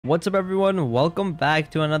What's up everyone, welcome back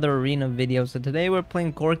to another arena video. So today we're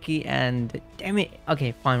playing Corki and damn it,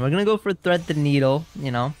 okay fine, we're gonna go for thread the needle, you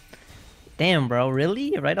know. Damn bro,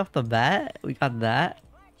 really? Right off the bat? We got that?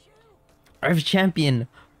 Earth champion!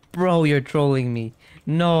 Bro, you're trolling me.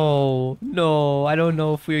 No, I don't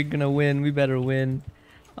know if we're gonna win, we better win.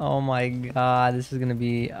 Oh my god, this is gonna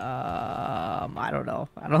be, I don't know.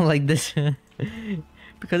 I don't like this.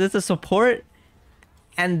 Because it's a support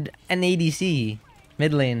and an ADC.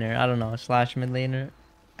 Mid laner, I don't know, slash mid laner.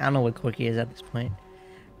 I don't know what Corki is at this point.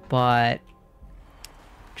 But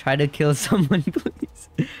try to kill someone, please.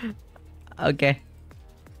 Okay.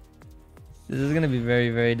 This is gonna be very,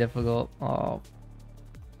 very difficult. Oh.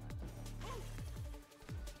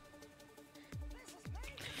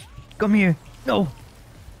 Come here. No.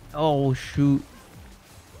 Oh, shoot.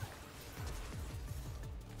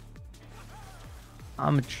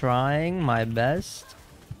 I'm trying my best.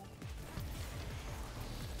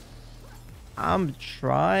 I'm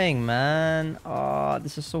trying, man. Oh,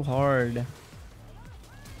 this is so hard.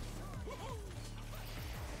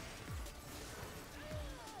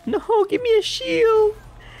 No, give me a shield.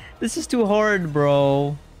 This is too hard,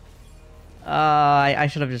 bro. I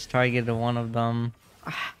should have just targeted one of them.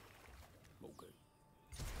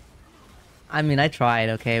 I mean, I tried,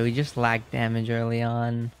 okay? We just lacked damage early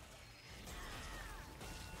on.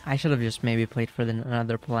 I should have just maybe played for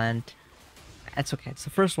another plant. That's okay. It's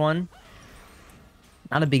the first one.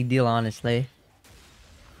 Not a big deal, honestly,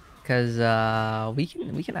 because we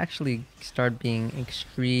can actually start being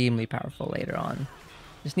extremely powerful later on.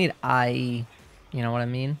 Just need IE, you know what I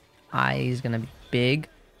mean? IE is gonna be big.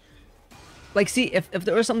 Like, see, if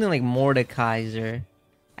there was something like Mordekaiser,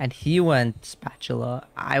 and he went spatula,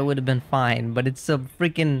 I would have been fine. But it's a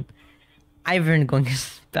freaking Ivern going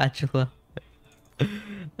spatula. I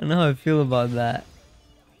don't know how I feel about that.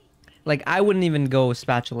 Like, I wouldn't even go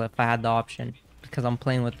spatula if I had the option. Because I'm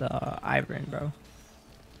playing with the Ivern, bro.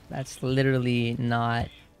 That's literally not...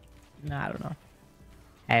 I don't know.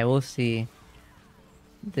 Hey, we'll see.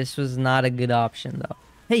 This was not a good option, though.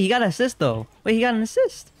 Hey, he got an assist, though. Wait, he got an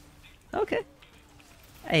assist. Okay.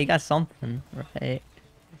 Hey, he got something, right?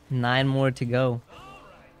 9 more to go.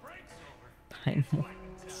 9 more.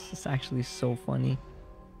 This is actually so funny.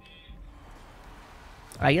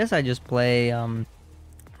 I guess I just play have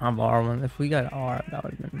R1. If we got R, that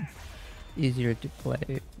would have been easier to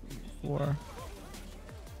play for.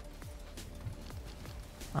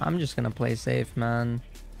 I'm just gonna play safe, man.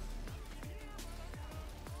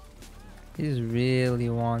 He really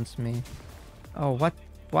wants me. Oh, what?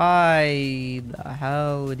 Why the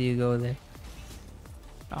hell would you go there?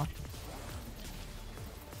 Oh.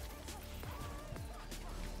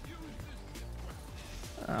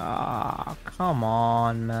 Ah, come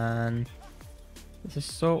on, man. This is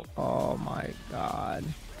so... Oh my god.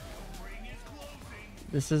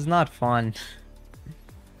 This is not fun.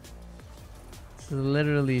 This is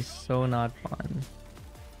literally so not fun.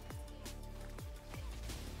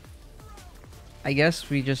 I guess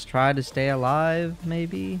we just try to stay alive,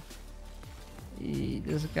 maybe?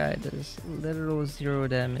 This guy does literal 0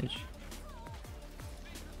 damage.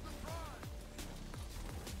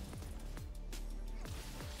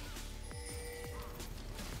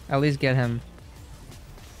 At least get him.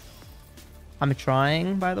 I'm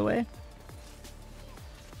trying, by the way.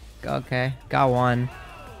 Okay, got one.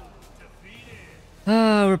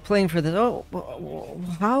 We're playing for this. Oh,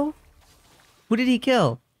 how? Who did he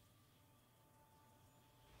kill?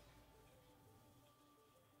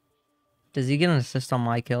 Does he get an assist on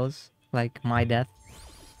my kills? Like, my death?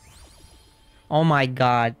 Oh my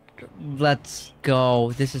god. Let's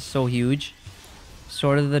go. This is so huge.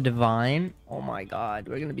 Sword of the Divine. Oh my god.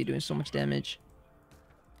 We're gonna be doing so much damage.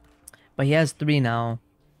 But he has 3 now.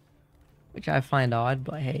 Which I find odd,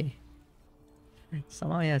 but hey.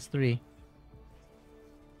 Somehow he has 3.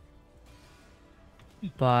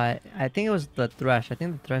 But I think it was the Thresh. I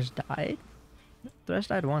think the Thresh died. Thresh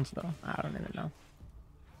died once though. I don't even know.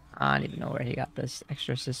 I don't even know where he got this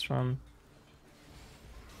extra assist from.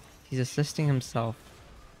 He's assisting himself.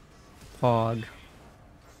 Pog.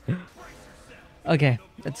 Okay,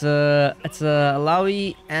 it's a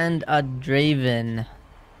Alawi and a Draven.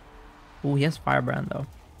 Ooh, he has Firebrand though.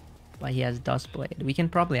 But he has Duskblade. We can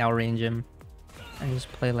probably outrange him and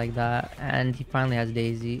just play like that. And he finally has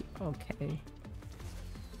Daisy. Okay.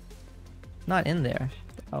 Not in there.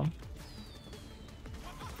 Oh.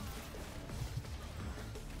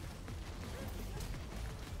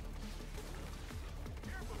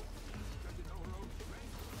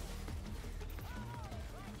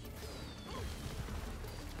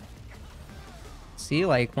 See,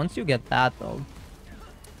 like, once you get that, though,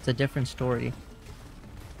 it's a different story.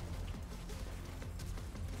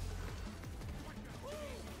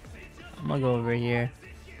 gonna go over here.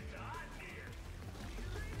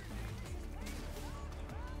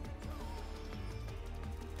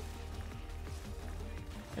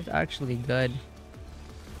 It's actually good.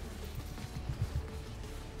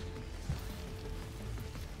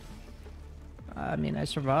 I mean, I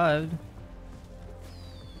survived.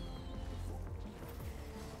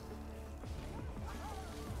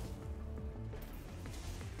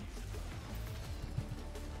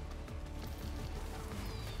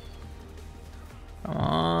 Come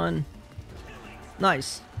on.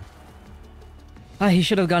 Nice. Ah, he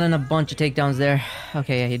should have gotten a bunch of takedowns there.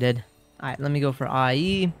 Okay, yeah, he did. Alright, let me go for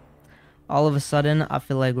IE. All of a sudden, I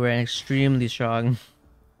feel like we're extremely strong.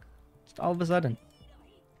 Just all of a sudden.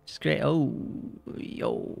 Just great. Oh,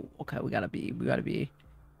 yo. Okay, we gotta be.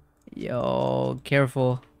 Yo,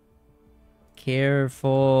 careful.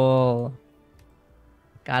 Careful.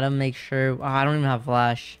 Gotta make sure. Oh, I don't even have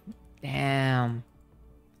flash. Damn.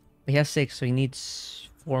 He has 6, so he needs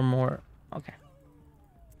 4 more. Okay.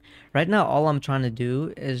 Right now, all I'm trying to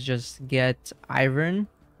do is just get Iron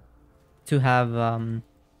to have,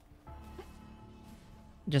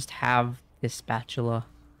 just have this spatula.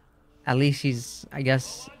 At least I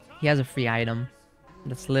guess, he has a free item.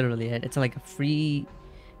 That's literally it. It's like a free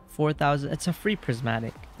 4,000. It's a free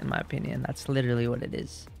prismatic, in my opinion. That's literally what it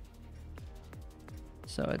is.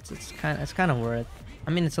 So it's kind of worth.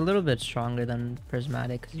 I mean, it's a little bit stronger than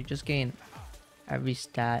prismatic because you just gain every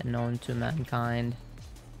stat known to mankind.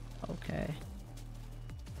 Okay.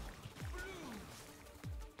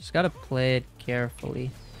 Just gotta play it carefully.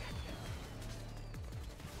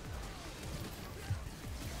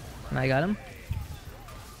 And I got him.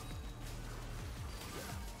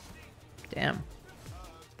 Damn.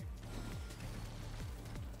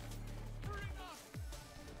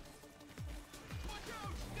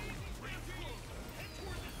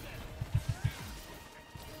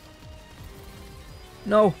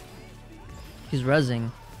 No. He's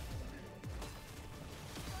rezzing.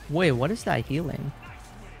 Wait, what is that healing?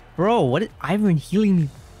 Bro, what is Ivan healing me?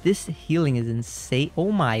 This healing is insane.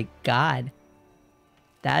 Oh my god.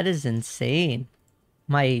 That is insane.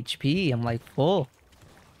 My HP, I'm like full.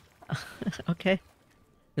 Okay.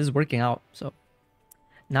 This is working out, so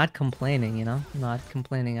not complaining, you know? Not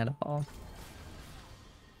complaining at all.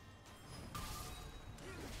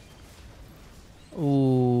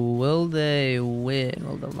 Ooh, will they win?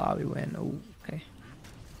 Will the lobby win? Oh, okay.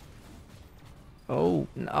 Oh,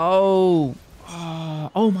 no.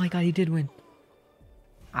 Oh my god, he did win.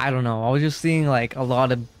 I don't know. I was just seeing like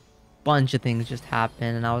a bunch of things just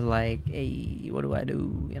happen, and I was like, hey, what do I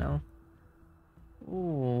do? You know?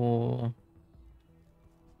 Ooh.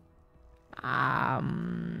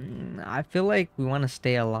 I feel like we want to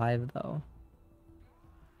stay alive though.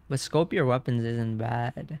 But scope your weapons isn't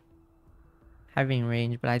bad. Having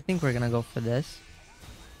range, but I think we're gonna go for this.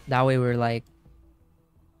 That way we're like,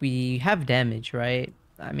 we have damage, right?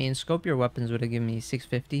 I mean, scope your weapons would have given me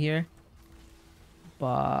 650 here.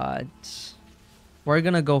 But we're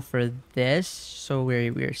gonna go for this, so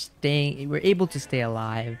we're able to stay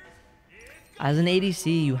alive. As an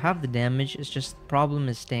ADC, you have the damage, it's just the problem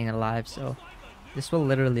is staying alive, so this will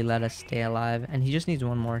literally let us stay alive, and he just needs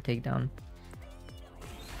one more takedown.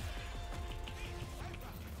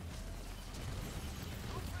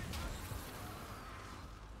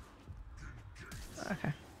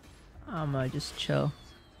 Okay. I'ma just chill.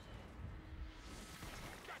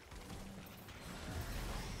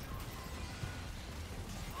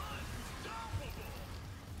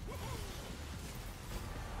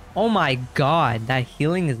 Oh my god, that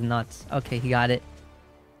healing is nuts. Okay, he got it.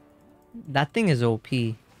 That thing is OP.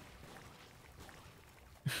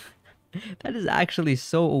 That is actually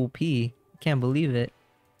so OP. Can't believe it.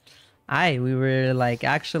 We were like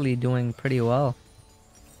actually doing pretty well.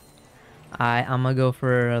 I'm gonna go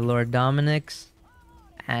for Lord Dominic's,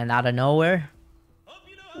 and out of nowhere,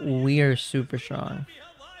 we are super strong.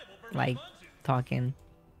 Like, talking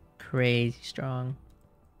crazy strong.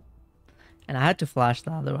 And I had to flash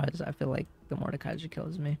that, otherwise I feel like the Mordekaiser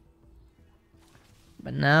kills me.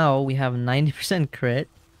 But now we have 90% crit,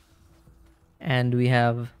 and we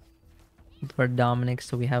have Lord Dominic,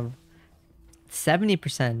 so we have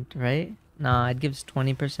 70%, right? Nah, it gives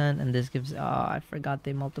 20%, and this gives... Oh, I forgot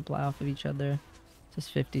they multiply off of each other.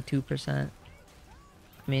 Just 52%. I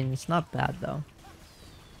mean, it's not bad, though.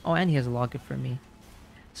 Oh, and he has a locket for me.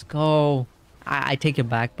 Let's go. I take it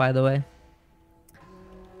back, by the way.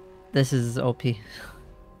 This is OP.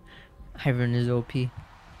 Ivern is OP.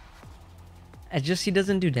 It's just he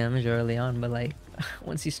doesn't do damage early on, but like,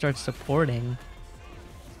 once he starts supporting,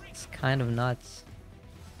 it's kind of nuts.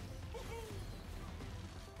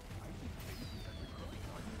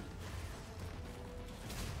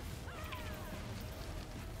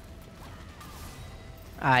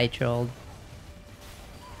 I trolled.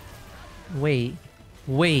 Wait.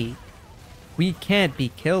 Wait. We can't be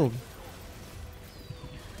killed.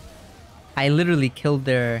 I literally killed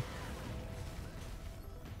their...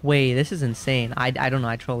 Wait, this is insane. I don't know.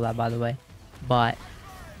 I trolled that, by the way. But...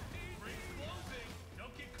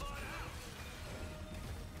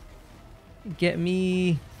 Get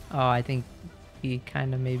me... Oh, I think he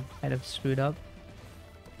kind of might have screwed up.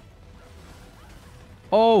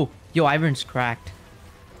 Oh! Yo, Ivern's cracked.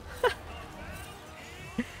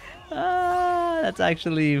 That's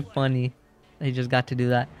actually funny. He just got to do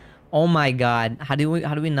that. Oh my god. How do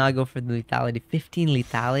we not go for the lethality? 15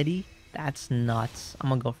 lethality? That's nuts. I'm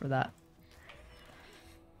gonna go for that.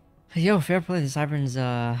 Yo, fair play. This Ivern's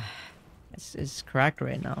is cracked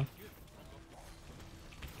right now.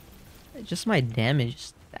 Just my damage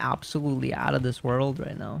is absolutely out of this world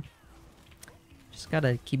right now. Just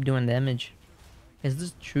gotta keep doing damage. Is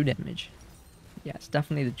this true damage? Yeah, it's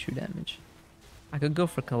definitely the true damage. I could go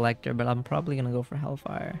for Collector, but I'm probably gonna go for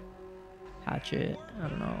Hellfire. Hatchet, I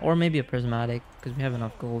don't know. Or maybe a Prismatic, because we have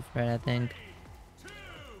enough gold for it, I think.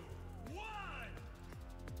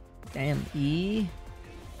 Damn, E.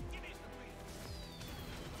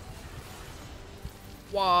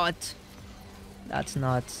 What? That's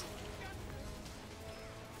nuts.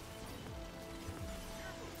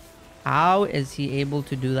 How is he able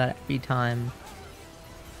to do that every time?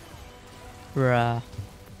 Bruh.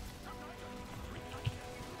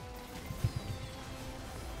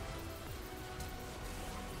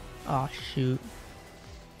 Oh, shoot.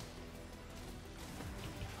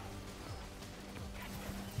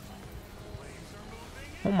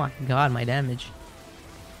 Oh my god, my damage.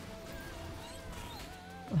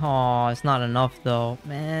 Oh, it's not enough though.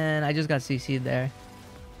 Man, I just got CC'd there.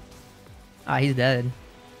 Ah, he's dead.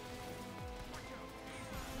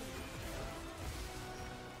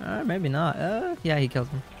 Maybe not. Yeah, he killed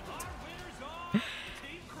him.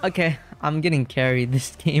 Okay, I'm getting carried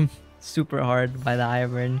this game super hard by the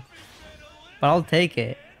Ivern. But I'll take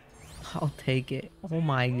it. I'll take it. Oh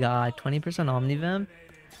my god, 20% Omnivamp?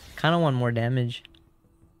 Kind of want more damage.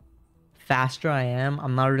 Faster I am.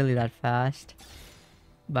 I'm not really that fast.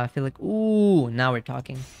 But I feel like, ooh, now we're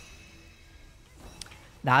talking.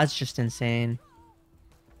 That's just insane.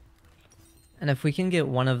 And if we can get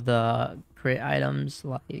one of the crit items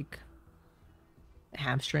like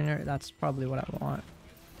Hamstringer, that's probably what I want.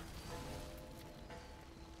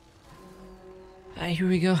 Alright, here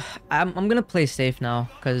we go. I'm gonna play safe now,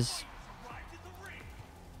 because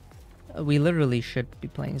we literally should be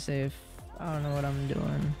playing safe. I don't know what I'm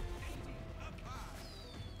doing.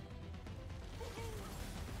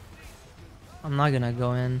 I'm not gonna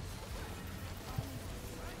go in.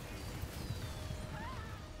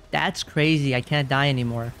 That's crazy. I can't die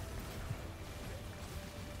anymore.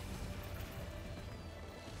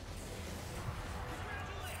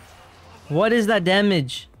 What is that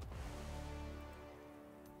damage?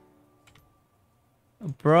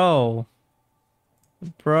 Bro.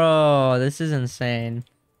 Bro, this is insane.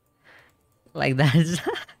 Like, that's...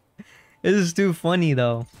 This is too funny,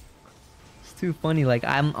 though. It's too funny. Like,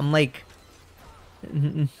 I'm like...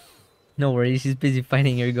 No worries, he's busy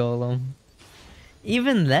fighting your golem.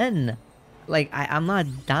 Even then, like, I'm not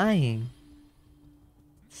dying.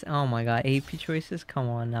 Oh my god, AP choices? Come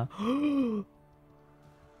on now.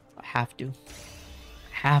 I have to.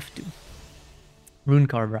 I have to. Rune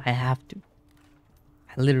Carver, I have to.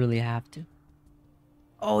 I literally have to.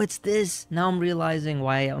 Oh, it's this. Now I'm realizing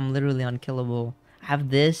why I'm literally unkillable. I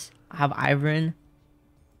have this. I have Ivern.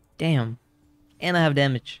 Damn. And I have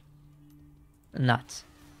damage. Nuts.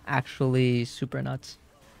 Actually, super nuts.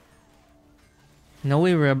 No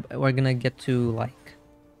way we're gonna get to, like,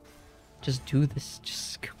 just do this.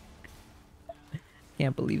 Just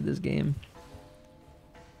can't believe this game.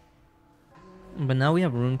 But now we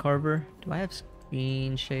have Rune Carver. Do I have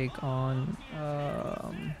Screen Shake on?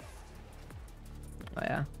 Oh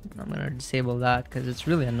yeah, I'm gonna disable that because it's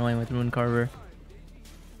really annoying with Rune Carver.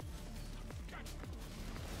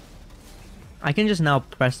 I can just now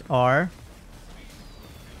press R.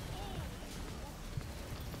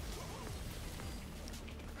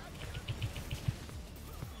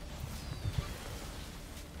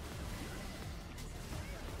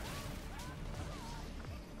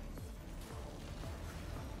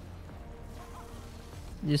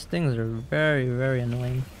 These things are very, very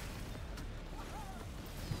annoying.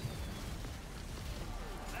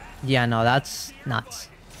 Yeah, no, that's nuts.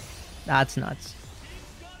 That's nuts.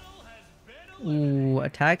 Ooh,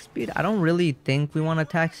 attack speed? I don't really think we want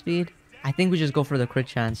attack speed. I think we just go for the crit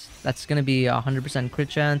chance. That's gonna be 100% crit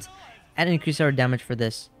chance and increase our damage for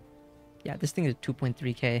this. Yeah, this thing is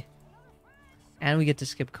 2.3k. And we get to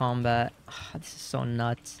skip combat. This is so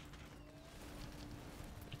nuts.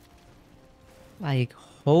 Like,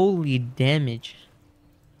 holy damage.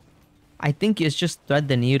 I think it's just thread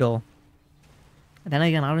the needle. Then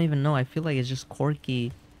again, I don't even know. I feel like it's just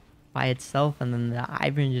Corki by itself, and then the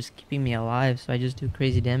Iron just keeping me alive, so I just do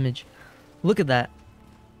crazy damage. Look at that.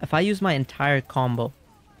 If I use my entire combo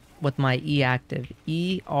with my E active,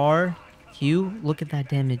 E, R, Q, look at that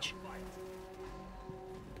damage.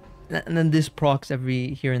 And then this procs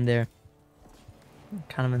every here and there.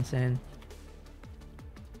 Kind of insane.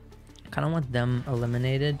 I kind of want them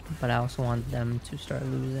eliminated, but I also want them to start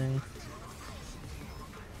losing.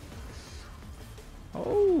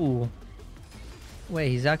 Oh. Wait,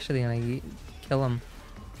 he's actually gonna kill him.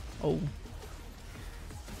 Oh.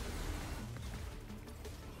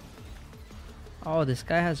 Oh, this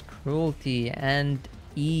guy has cruelty and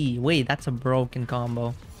E. Wait, that's a broken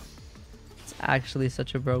combo. It's actually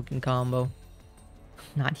such a broken combo.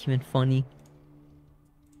 Not even funny.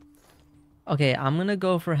 Okay, I'm gonna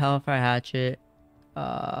go for Hellfire Hatchet.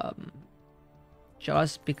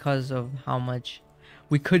 Just because of how much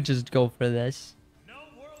we could just go for this.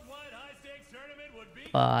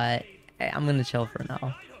 But hey, I'm gonna chill for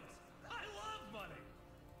now.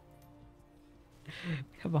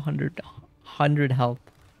 We have 100 health.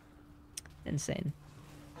 Insane.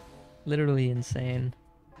 Literally insane.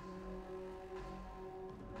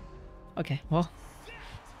 Okay, well,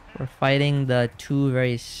 we're fighting the two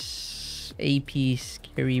very AP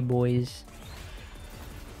scary boys.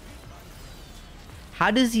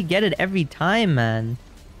 How does he get it every time, man?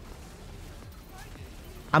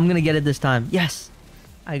 I'm gonna get it this time. Yes!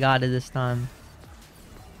 I got it this time.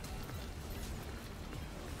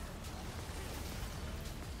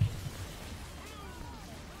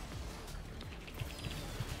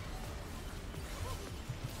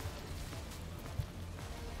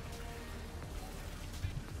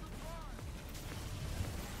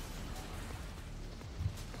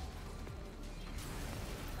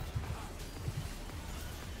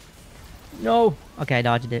 No! Okay, I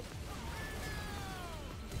dodged it.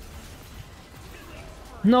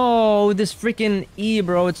 No, this freaking E,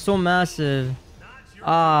 bro, it's so massive.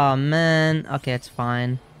 Ah, man. Okay, it's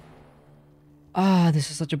fine. Ah,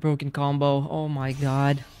 this is such a broken combo. Oh my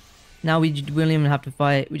god. Now we don't even have to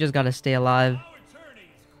fight. We just gotta stay alive.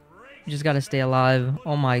 We just gotta stay alive.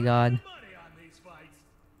 Oh my god.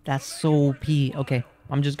 That's so OP. Okay,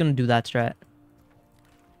 I'm just gonna do that strat.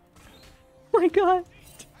 Oh my god.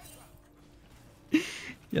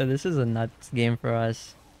 Yo, this is a nuts game for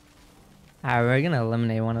us. Alright, we're gonna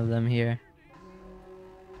eliminate one of them here.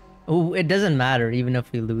 Oh, it doesn't matter even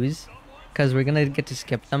if we lose, because we're gonna get to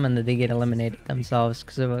skip them and then they get eliminated themselves.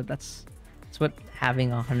 Because that's what having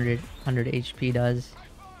 100 HP does.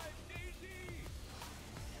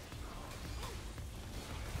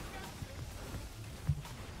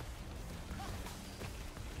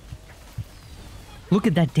 Look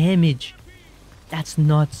at that damage. That's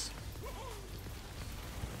nuts.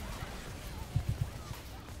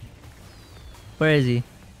 Where is he?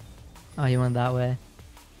 Oh, he went that way.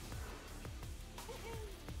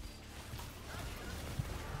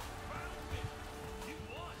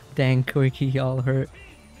 Dang, Corki, y'all hurt.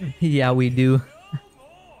 Yeah, we do.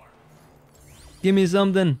 Give me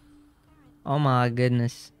something. Oh my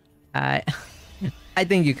goodness. I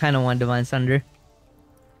think you kind of want Divine Thunder.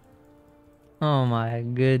 Oh my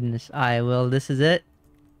goodness. Alright, well, this is it.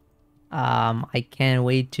 I can't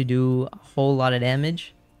wait to do a whole lot of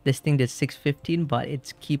damage. This thing did 615, but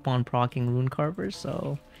it's keep on proccing Rune Carvers,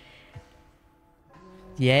 so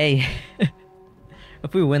yay.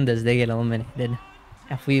 If we win this, they get eliminated.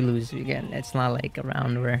 If we lose again, it's not like a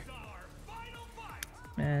round where,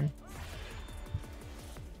 man.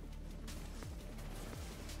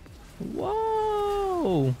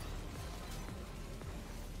 Whoa.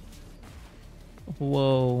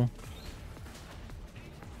 Whoa.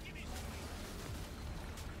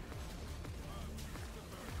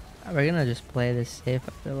 We're gonna just play this safe,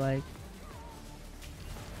 I feel like.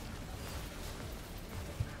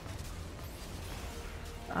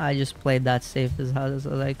 I just played that safe as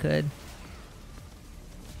I could.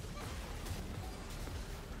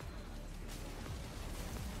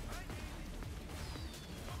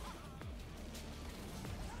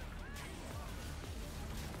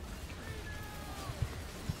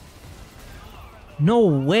 No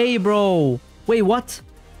way, bro. Wait, what?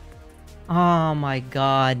 Oh my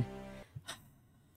god.